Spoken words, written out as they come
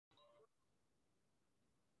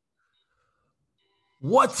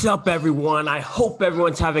What's up, everyone? I hope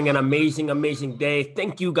everyone's having an amazing day.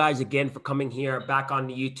 Thank you guys again for coming here back on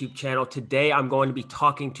the YouTube channel. Today, I'm going to be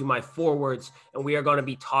talking to my forwards, and we are going to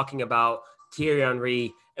be talking about Thierry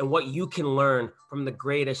Henry and what you can learn from the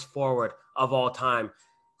greatest forward of all time.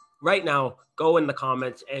 Right now, go in the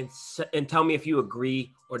comments and tell me if you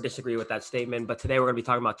agree or disagree with that statement. But today, we're going to be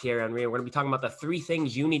talking about Thierry Henry. We're going to be talking about the three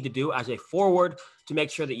things you need to do as a forward to make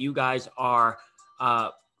sure that you guys are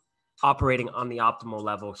operating on the optimal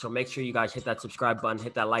level. So make sure you guys hit that subscribe button,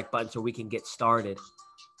 hit that like button so we can get started.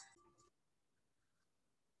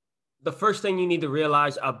 The first thing you need to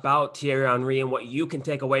realize about Thierry Henry and what you can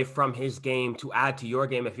take away from his game to add to your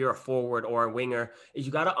game if you're a forward or a winger is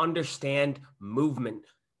you got to understand movement.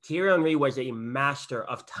 Thierry Henry was a master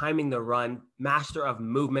of timing the run, master of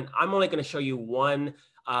movement. I'm only going to show you one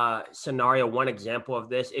scenario, one example of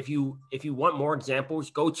this. If you want more examples,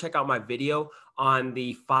 go check out my video on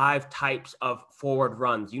the 5 types of forward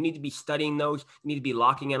runs. You need to be studying those. You need to be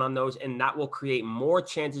locking in on those, and that will create more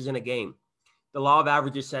chances in a game. The law of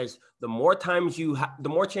averages says the more chances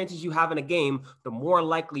you have in a game, the more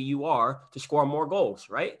likely you are to score more goals,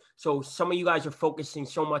 right? So some of you guys are focusing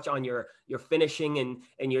so much on your finishing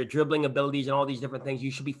and your dribbling abilities and all these different things.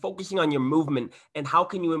 You should be focusing on your movement and how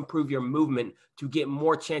can you improve your movement to get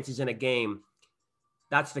more chances in a game.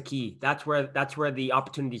 That's the key. That's where the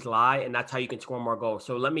opportunities lie, and that's how you can score more goals.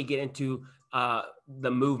 So let me get into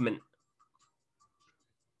the movement.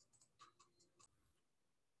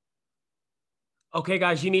 Okay,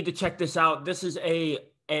 guys, you need to check this out. This is an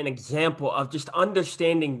example of just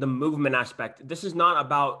understanding the movement aspect. This is not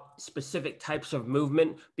about specific types of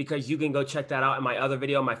movement because you can go check that out in my other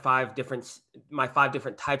video, my five different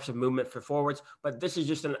types of movement for forwards. But this is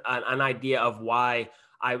just an idea of why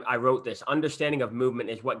I wrote this. Understanding of movement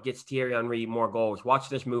is what gets Thierry Henry more goals. Watch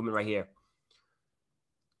this movement right here.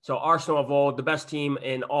 So Arsenal of old, the best team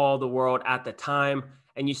in all the world at the time.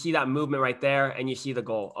 And you see that movement right there and you see the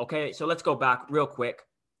goal. Okay, so let's go back real quick.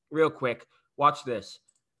 Watch this.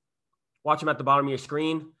 Watch them at the bottom of your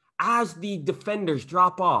screen. As the defenders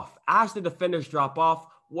drop off,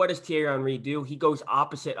 what does Thierry Henry do? He goes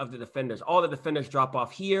opposite of the defenders. All the defenders drop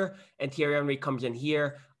off here, and Thierry Henry comes in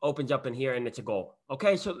here, opens up in here, and it's a goal.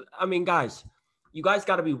 Okay, so, I mean, guys, you guys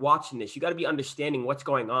got to be watching this. You got to be understanding what's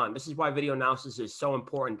going on. This is why video analysis is so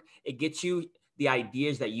important. It gets you the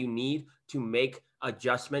ideas that you need to make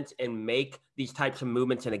adjustments and make these types of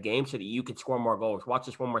movements in a game so that you can score more goals. Watch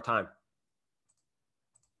this one more time.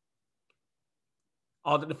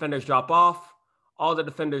 All the defenders drop off. All the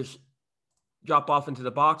defenders drop off into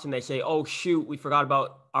the box and they say, "Oh shoot, we forgot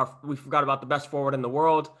about the best forward in the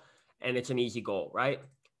world," and it's an easy goal, right?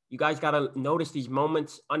 You guys got to notice these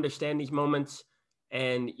moments, understand these moments,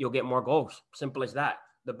 and you'll get more goals. Simple as that.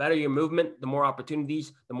 The better your movement, the more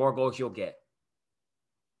opportunities, the more goals you'll get.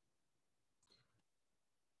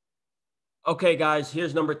 Okay, guys,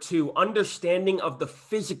 here's number 2, understanding of the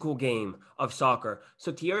physical game of soccer.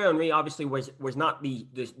 So Thierry Henry obviously was not the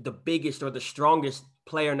biggest or the strongest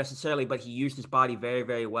player necessarily, but he used his body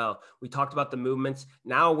very well. We talked about the movements.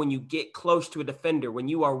 Now, when you get close to a defender, when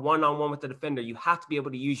you are one-on-one with the defender, you have to be able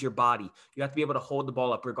to use your body. You have to be able to hold the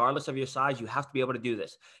ball up. Regardless of your size, you have to be able to do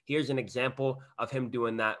this. Here's an example of him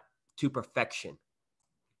doing that to perfection.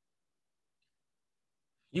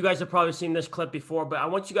 You guys have probably seen this clip before, but I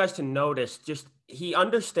want you guys to notice just he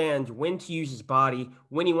understands when to use his body,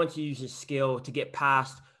 when he wants to use his skill to get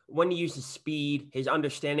past, when to use his speed, his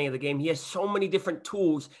understanding of the game. He has so many different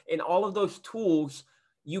tools, and all of those tools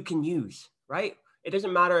you can use, right? It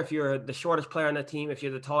doesn't matter if you're the shortest player on the team, if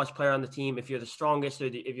you're the tallest player on the team, if you're the strongest, or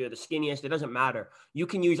if you're the skinniest, it doesn't matter. You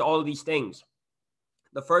can use all of these things.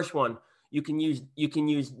 The first one, you can use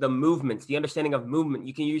the movements, the understanding of movement.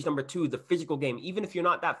 You can use number 2, the physical game. Even if you're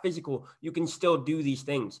not that physical, you can still do these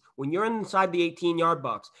things. When you're inside the 18-yard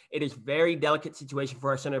box, it is very delicate situation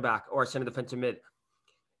for a center back or a center defensive mid.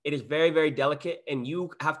 It is very delicate, and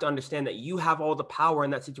you have to understand that you have all the power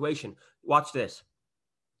in that situation. Watch this.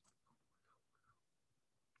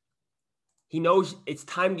 He knows it's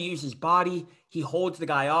time to use his body. He holds the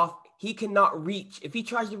guy off. He cannot reach. If he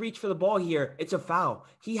tries to reach for the ball here, it's a foul.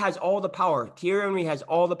 He has all the power. Thierry Henry has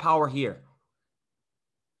all the power here.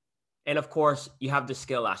 And of course, you have the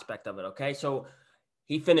skill aspect of it, okay? So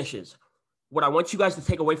he finishes. What I want you guys to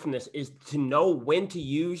take away from this is to know when to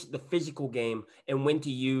use the physical game and when to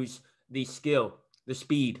use the skill, the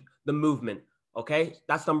speed, the movement, okay?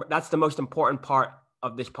 That's the most important part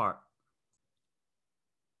of this part.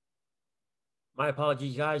 My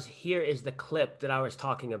apologies, guys. Here is the clip that I was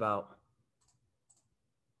talking about.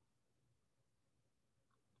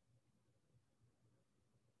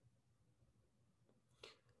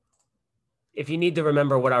 If you need to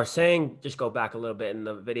remember what I was saying, just go back a little bit in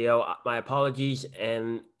the video. My apologies.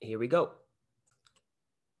 And here we go.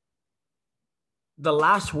 The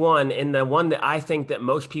last one, and the one that I think that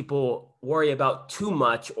most people worry about too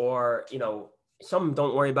much, or, some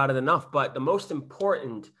don't worry about it enough, but the most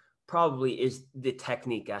important probably is the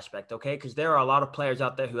technique aspect, okay? Because there are a lot of players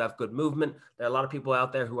out there who have good movement. There are a lot of people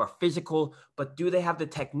out there who are physical, but do they have the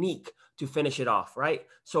technique to finish it off, right?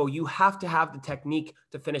 So you have to have the technique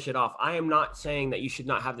to finish it off. I am not saying that you should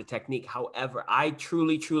not have the technique. However, I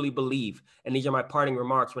truly, truly believe, and these are my parting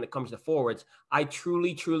remarks when it comes to forwards, I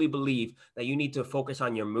truly, truly believe that you need to focus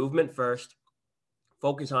on your movement first,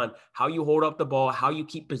 focus on how you hold up the ball, how you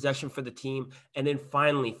keep possession for the team, and then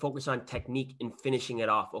finally focus on technique and finishing it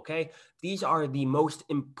off, okay? These are the most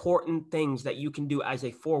important things that you can do as a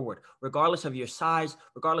forward, regardless of your size,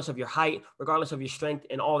 regardless of your height, regardless of your strength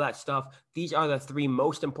and all that stuff. These are the three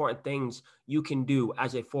most important things you can do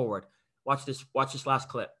as a forward. Watch this last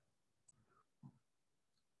clip.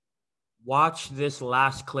 Watch this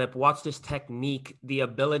last clip. Watch this technique, the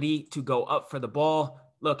ability to go up for the ball.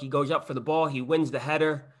 Look, he goes up for the ball. He wins the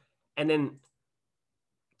header. And then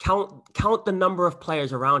count the number of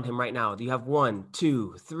players around him right now. Do you have 1,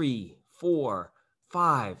 2, 3, 4,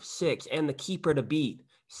 5, 6, and the keeper to beat?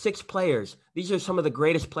 6 players. These are some of the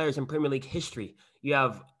greatest players in Premier League history. You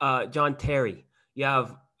have John Terry. You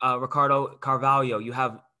have Ricardo Carvalho. You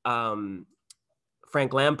have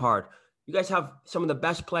Frank Lampard. You guys have some of the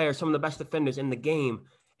best players, some of the best defenders in the game.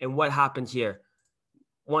 And what happens here?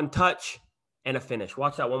 One touch and a finish.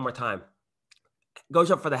 Watch that one more time.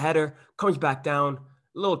 Goes up for the header, comes back down,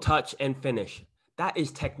 little touch and finish. That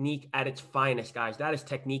is technique at its finest, guys. That is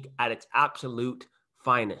technique at its absolute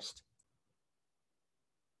finest.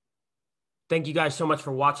 Thank you guys so much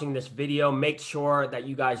for watching this video. Make sure that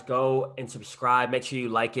you guys go and subscribe. Make sure you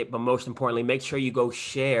like it. But most importantly, make sure you go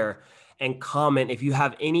share and comment. If you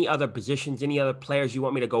have any other positions, any other players you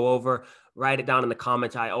want me to go over, write it down in the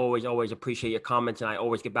comments. I always appreciate your comments, and I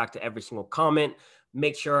always get back to every single comment.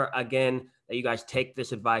 Make sure, again, that you guys take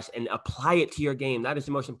this advice and apply it to your game. That is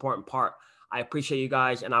the most important part. I appreciate you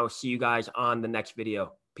guys, and I will see you guys on the next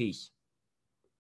video. Peace.